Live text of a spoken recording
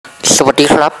สวัสดี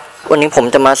ครับวันนี้ผม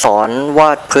จะมาสอนว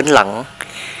าดพื้นหลัง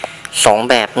2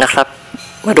แบบนะครับ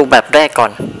มาดูแบบแรกก่อ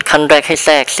นขั้นแรกให้แท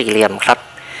รกสี่เหลี่ยมครับ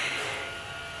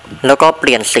แล้วก็เป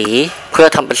ลี่ยนสีเพื่อ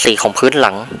ทำเป็นสีของพื้นห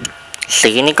ลัง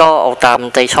สีนี่ก็เอาตาม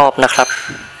ใจชอบนะครับ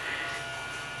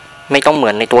ไม่ต้องเหมื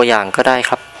อนในตัวอย่างก็ได้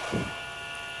ครับ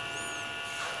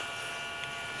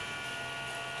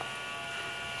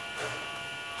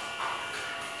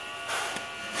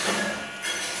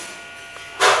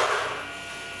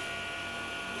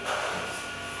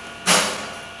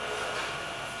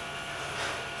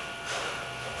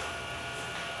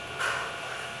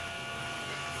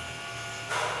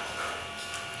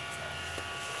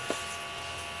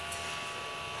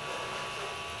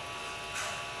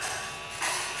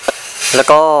แล้ว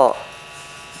ก็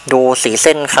ดูสีเ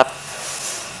ส้นครับ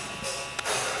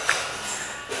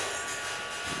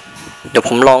เดี๋ยวผ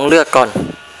มลองเลือกก่อน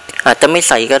อาจจะไม่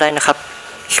ใส่ก็ได้นะครับ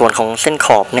ส่วนของเส้นข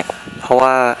อบเนี่ยเพราะว่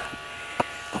า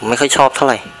ผมไม่ค่อยชอบเท่าไ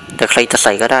หร่แต่ใครจะใ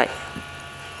ส่ก็ได้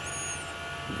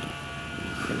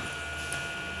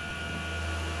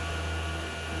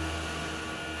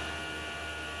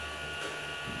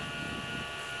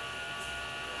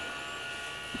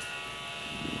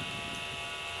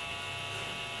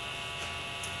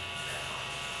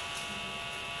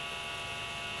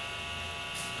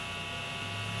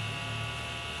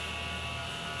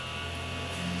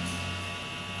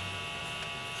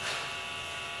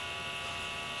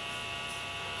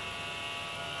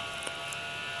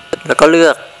แล้วก็เลื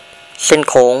อกเส้น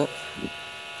โค้ง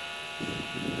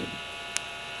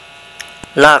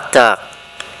ลากจาก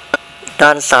ด้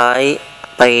านซ้าย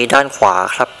ไปด้านขวา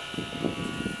ครับ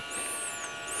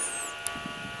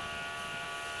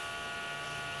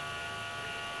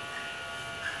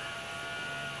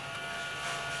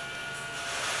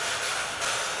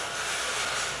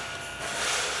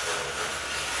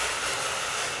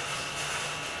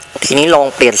ทีนี้ลอง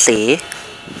เปลี่ยนสี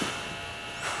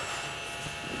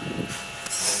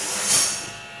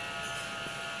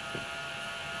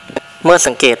เมื่อ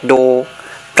สังเกตดู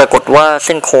ปรากฏว่าเ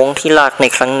ส้นโค้งที่ลากใน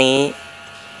ครั้งนี้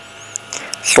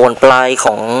ส่วนปลายข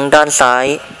องด้านซ้าย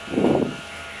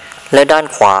และด้าน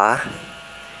ขวา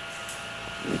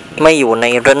ไม่อยู่ใน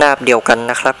ระนาบเดียวกัน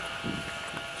นะครับ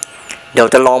เดี๋ยว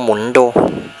จะลองหมุนดู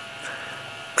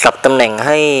ปรับตำแหน่งใ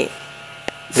ห้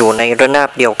อยู่ในระนาบ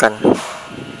เดียวกัน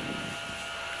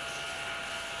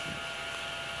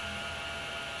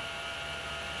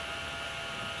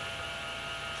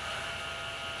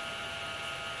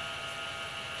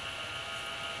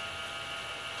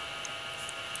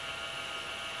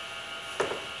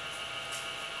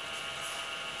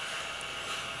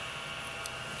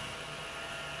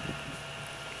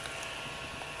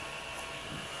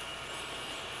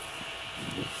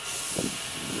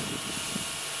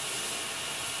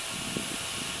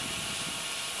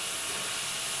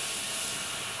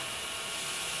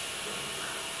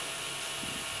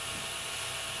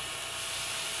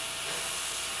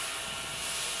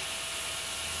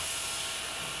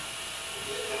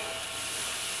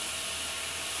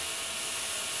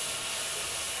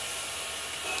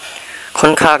ค่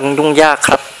อนข้างยุ่งยาก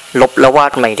ครับลบแล้ววา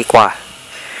ดใหม่ดีกว่า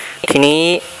ทีนี้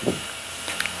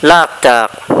ลากจาก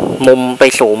มุมไป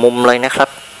สู่มุมเลยนะครับ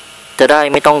จะได้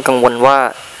ไม่ต้องกังวลว่า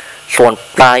ส่วน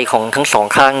ปลายของทั้งสอง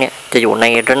ข้างเนี่ยจะอยู่ใน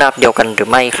ระนาบเดียวกันหรือ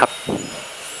ไม่ครับ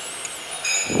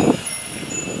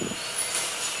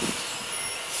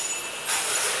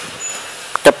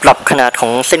จะปรับขนาดขอ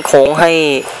งเส้นโค้งให้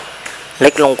เล็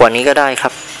กลงกว่านี้ก็ได้ค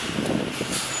รับ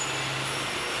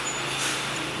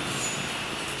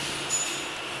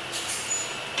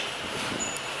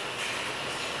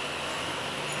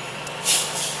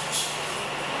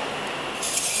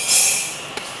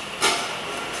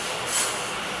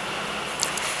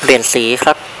เปลี่ยนสีค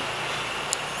รับ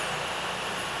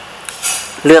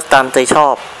เลือกตามใจชอ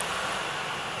บ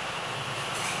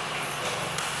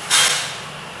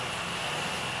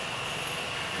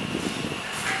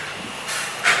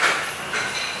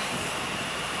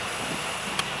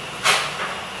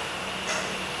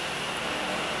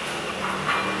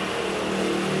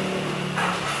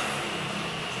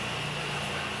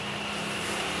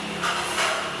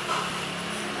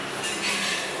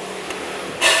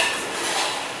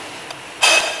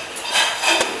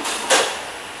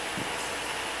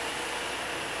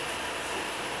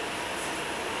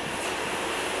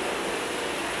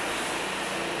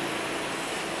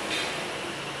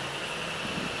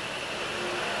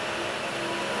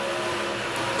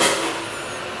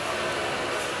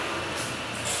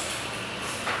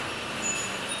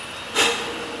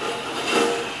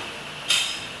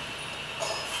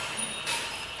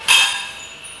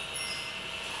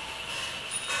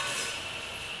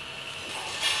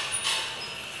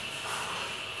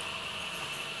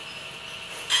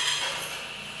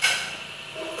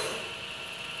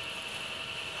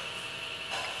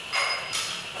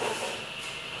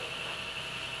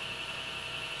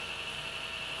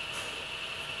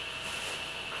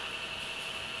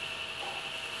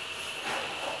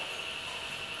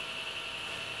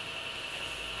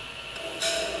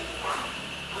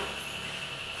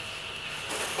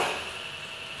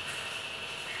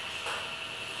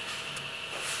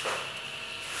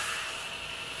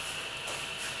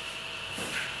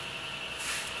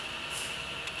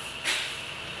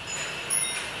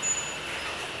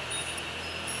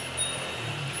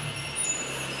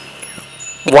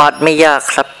วาดไม่ยาก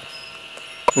ครับ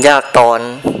ยากตอน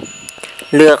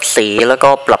เลือกสีแล้วก็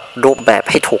ปรับรูปแบบ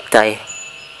ให้ถูกใจ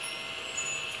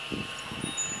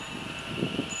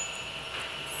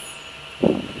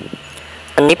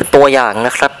อันนี้เป็นตัวอย่างน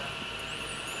ะครับ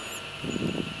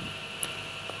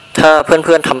ถ้าเ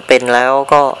พื่อนๆทำเป็นแล้ว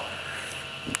ก็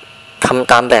ท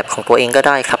ำตามแบบของตัวเองก็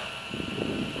ได้ครับ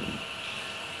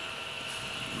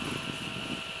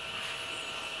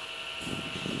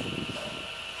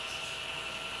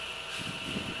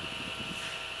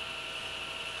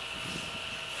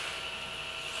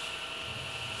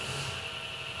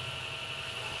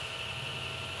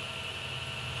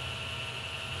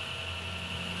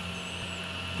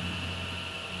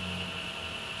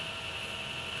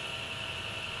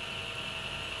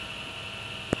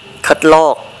คัดลอ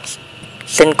ก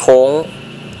เส้นโค้ง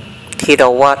ที่เรา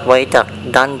วาดไว้จาก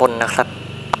ด้านบนนะครับ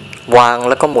วาง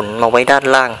แล้วก็หมุนมาไว้ด้าน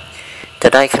ล่างจะ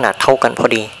ได้ขนาดเท่ากันพอ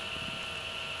ดี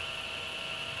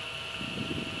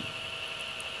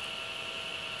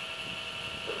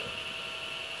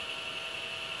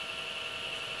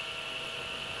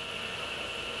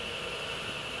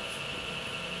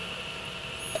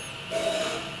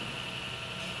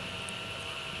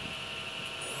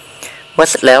เมื่อ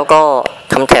เสร็จแล้วก็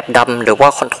ทำแถบดำหรือว่า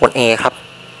Ctrl A ครับ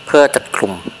เพื่อจัดก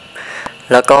ลุ่ม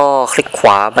แล้วก็คลิกขว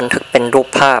าบันทึกเป็นรูป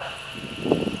ภาพ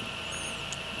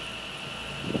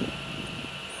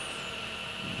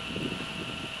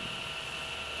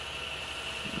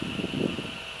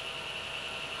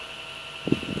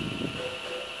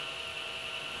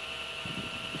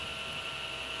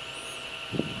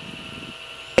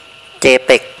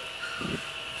JPEG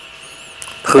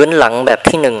พื้นหลังแบบ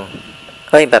ที่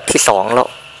แบบที่2แล้ว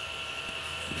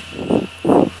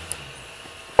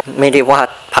ไม่ได้วาด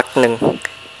พักหนึ่ง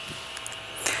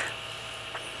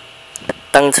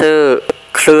ตั้งชื่อ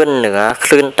คลื่นเหนือค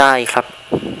ลื่นใต้ครับ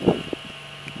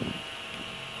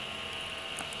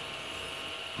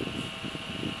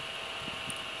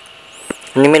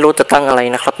อันนี้ไม่รู้จะตั้งอะไร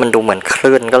นะครับมันดูเหมือนค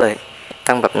ลื่นก็เลย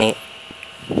ตั้งแบบนี้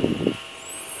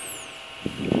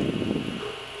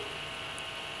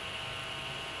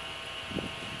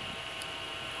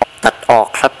ตัดออก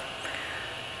ครับ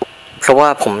เพราะว่า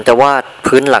ผมจะวาด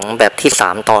พื้นหลังแบบที่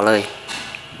3ต่อเลย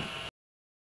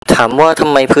ถามว่าทำ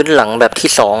ไมพื้นหลังแบบที่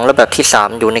2และแบบที่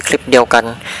3อยู่ในคลิปเดียวกัน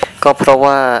ก็เพราะ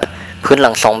ว่าพื้นห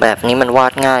ลัง2แบบนี้มันวา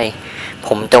ดง่ายผ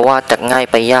มจะวาดจากง่าย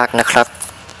ไปยากนะครับ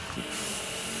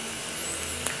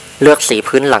เลือกสี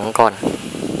พื้นหลังก่อน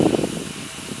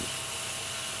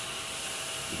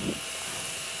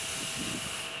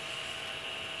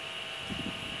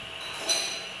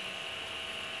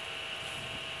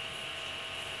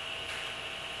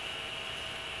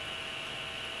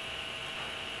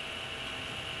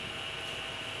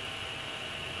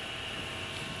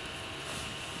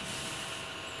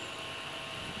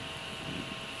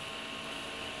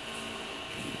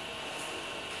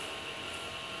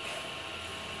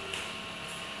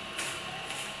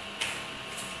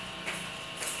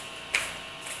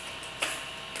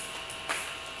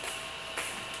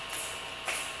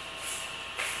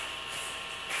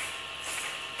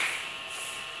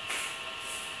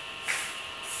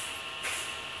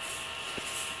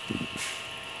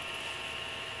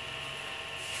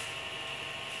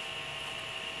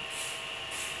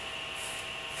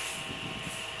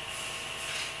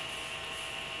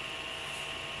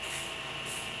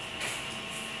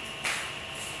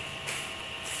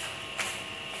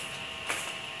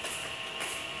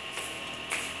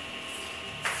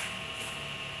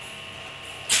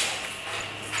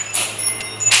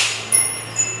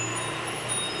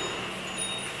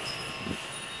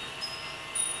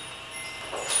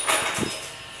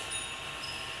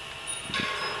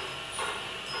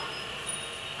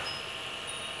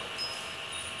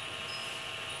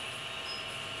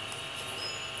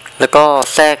แล้วก็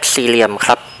แทรกสี่เหลี่ยมค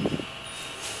รับ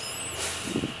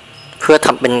เพื่อท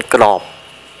ำเป็นกรอบ